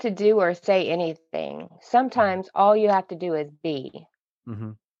 don't have to do or say anything. Sometimes all you have to do is be.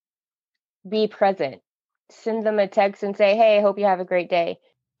 Mm-hmm. Be present. Send them a text and say, "Hey, hope you have a great day."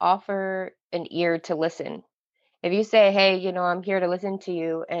 Offer an ear to listen. If you say, "Hey, I'm here to listen to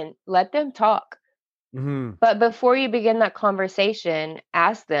you," and let them talk. Mm-hmm. But before you begin that conversation,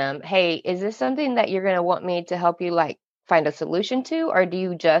 ask them, "Hey, is this something that you're going to want me to help you, like, find a solution to, or do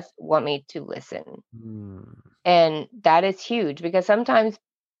you just want me to listen?" Mm. And that is huge, because sometimes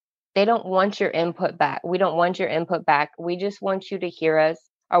they don't want your input back. We don't want your input back. We just want you to hear us,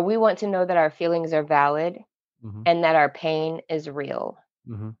 or we want to know that our feelings are valid Mm-hmm. and that our pain is real.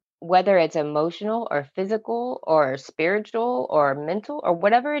 Mm-hmm. Whether it's emotional or physical or spiritual or mental or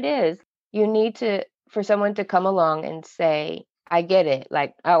whatever it is, you need to for someone to come along and say, "I get it,"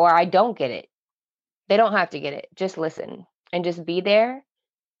 like, or "I don't get it." They don't have to get it. Just listen and just be there,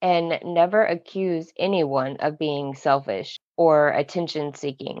 and never accuse anyone of being selfish or attention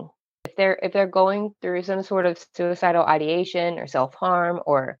seeking. If they're going through some sort of suicidal ideation or self-harm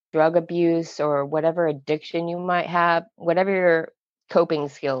or drug abuse or whatever addiction you might have, whatever your coping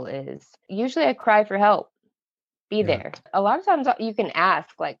skill is, usually a cry for help. Be Yeah. there. A lot of times you can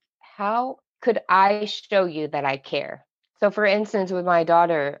ask, like, how could I show you that I care? So for instance, with my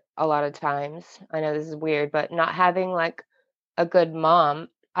daughter, a lot of times, I know this is weird, but not having like a good mom,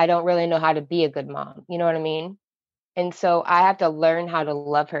 I don't really know how to be a good mom. You know what I mean? And so I have to learn how to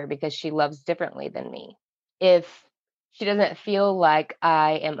love her because she loves differently than me. If she doesn't feel like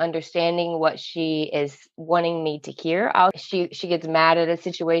I am understanding what she is wanting me to hear, she gets mad at a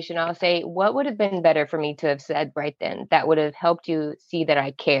situation, I'll say, what would have been better for me to have said right then that would have helped you see that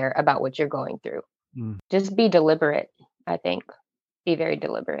I care about what you're going through? Just be deliberate, I think. Be very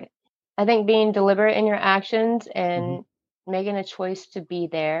deliberate. I think being deliberate in your actions and making a choice to be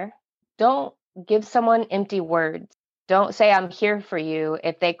there. Don't give someone empty words. Don't say, I'm here for you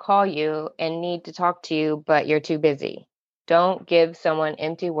if they call you and need to talk to you, but you're too busy. Don't give someone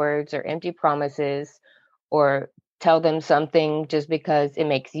empty words or empty promises or tell them something just because it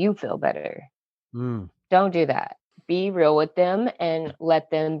makes you feel better. Don't do that. Be real with them and let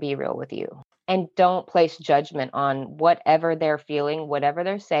them be real with you. And don't place judgment on whatever they're feeling, whatever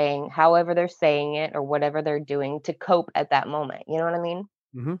they're saying, however they're saying it, or whatever they're doing to cope at that moment. You know what I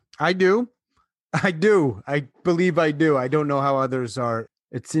mean? I do. I believe I do. I don't know how others are.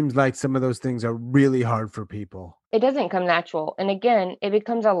 It seems like some of those things are really hard for people. It doesn't come natural. And again, it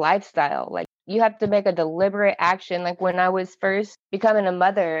becomes a lifestyle. Like you have to make a deliberate action. Like when I was first becoming a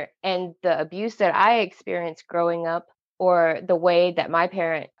mother and the abuse that I experienced growing up, or the way that my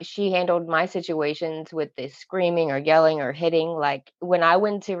parent, she handled my situations with this screaming or yelling or hitting. Like when I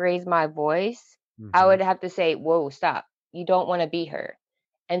went to raise my voice, I would have to say, whoa, stop. You don't want to be her.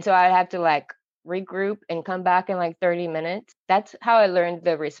 And so I'd have to like regroup and come back in like 30 minutes. That's how I learned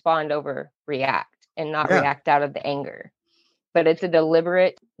to respond over react and not react out of the anger. But it's a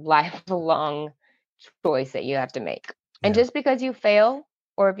deliberate, lifelong choice that you have to make. And just because you fail,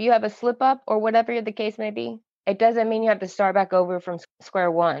 or if you have a slip up or whatever the case may be, it doesn't mean you have to start back over from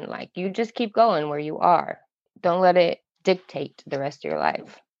square one. Like you just keep going where you are. Don't let it dictate the rest of your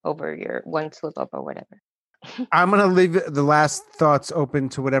life over your one slip up or whatever. I'm going to leave the last thoughts open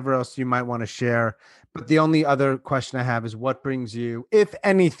to whatever else you might want to share. But the only other question I have is what brings you, if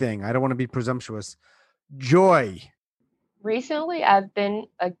anything, I don't want to be presumptuous, joy? Recently, I've been,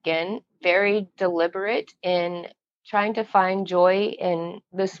 again, very deliberate in trying to find joy in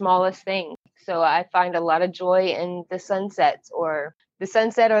the smallest things. So I find a lot of joy in the sunsets or the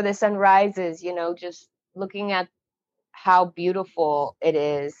sunset or the sunrises, you know, just looking at how beautiful it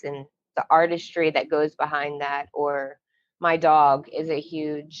is and the artistry that goes behind that. Or my dog is a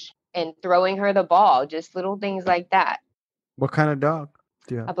huge, and throwing her the ball, just little things like that. What kind of dog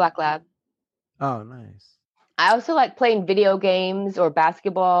do you have? A black lab. Oh, nice. I also like playing video games or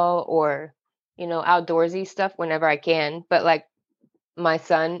basketball or, you know, outdoorsy stuff whenever I can. But like my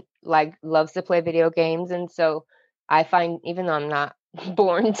son like loves to play video games. And so I find, even though I'm not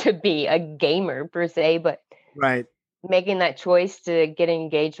born to be a gamer per se, but making that choice to get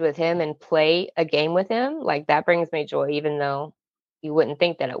engaged with him and play a game with him, like that brings me joy, even though you wouldn't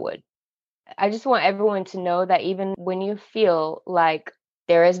think that it would. I just want everyone to know that even when you feel like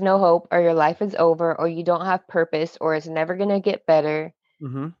there is no hope or your life is over or you don't have purpose or it's never going to get better,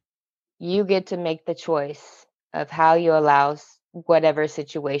 you get to make the choice of how you allow whatever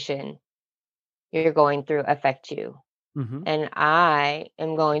situation you're going through affect you. And I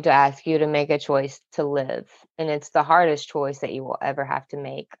am going to ask you to make a choice to live. And it's the hardest choice that you will ever have to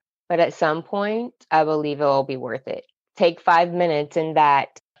make. But at some point, I believe it will be worth it. Take 5 minutes in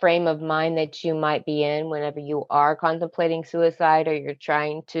that frame of mind that you might be in whenever you are contemplating suicide or you're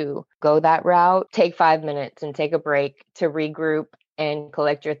trying to go that route. Take 5 minutes and take a break to regroup and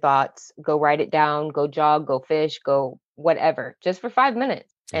collect your thoughts. Go write it down, go jog, go fish, go whatever, just for 5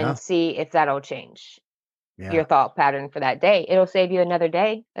 minutes and see if that'll change your thought pattern for that day. It'll save you another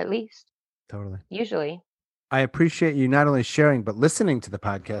day, at least. Totally. Usually. I appreciate you not only sharing, but listening to the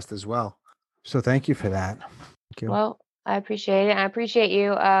podcast as well. So thank you for that. Thank you. Well, I appreciate it. I appreciate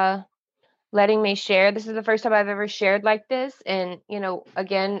you letting me share. This is the first time I've ever shared like this. And, you know,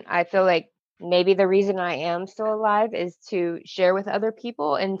 again, I feel like maybe the reason I am still alive is to share with other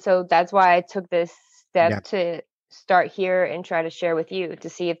people. And so that's why I took this step to start here and try to share with you to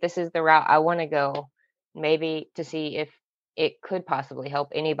see if this is the route I want to go. Maybe to see if it could possibly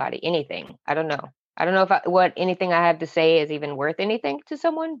help anybody, anything. I don't know. I don't know if what anything I have to say is even worth anything to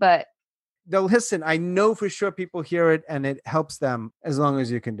someone, but. No, listen, I know for sure people hear it and it helps them as long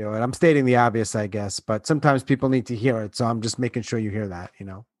as you can do it. I'm stating the obvious, I guess, but sometimes people need to hear it. So I'm just making sure you hear that, you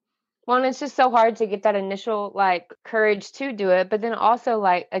know? Well, and it's just so hard to get that initial like courage to do it. But then also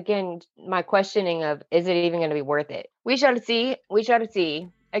like, again, my questioning of, is it even going to be worth it? We shall see. We shall see.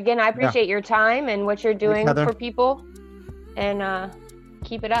 Again, I appreciate your time and what you're doing for people, and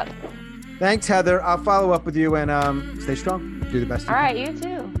keep it up. Thanks, Heather. I'll follow up with you and stay strong. Do the best. All right, you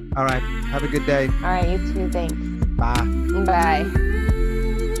too. All right. Have a good day. All right, you too. Thanks. Bye. Bye.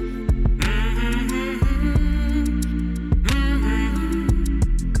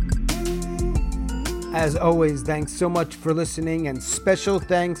 As always, thanks so much for listening, and special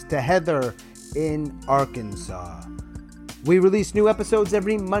thanks to Heather in Arkansas. We release new episodes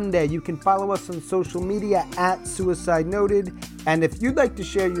every Monday. You can follow us on social media at Suicide Noted. And if you'd like to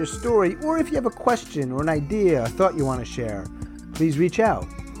share your story, or if you have a question or an idea, a thought you want to share, please reach out.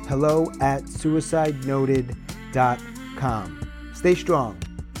 hello@suicidenoted.com. Stay strong.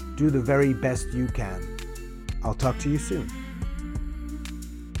 Do the very best you can. I'll talk to you soon.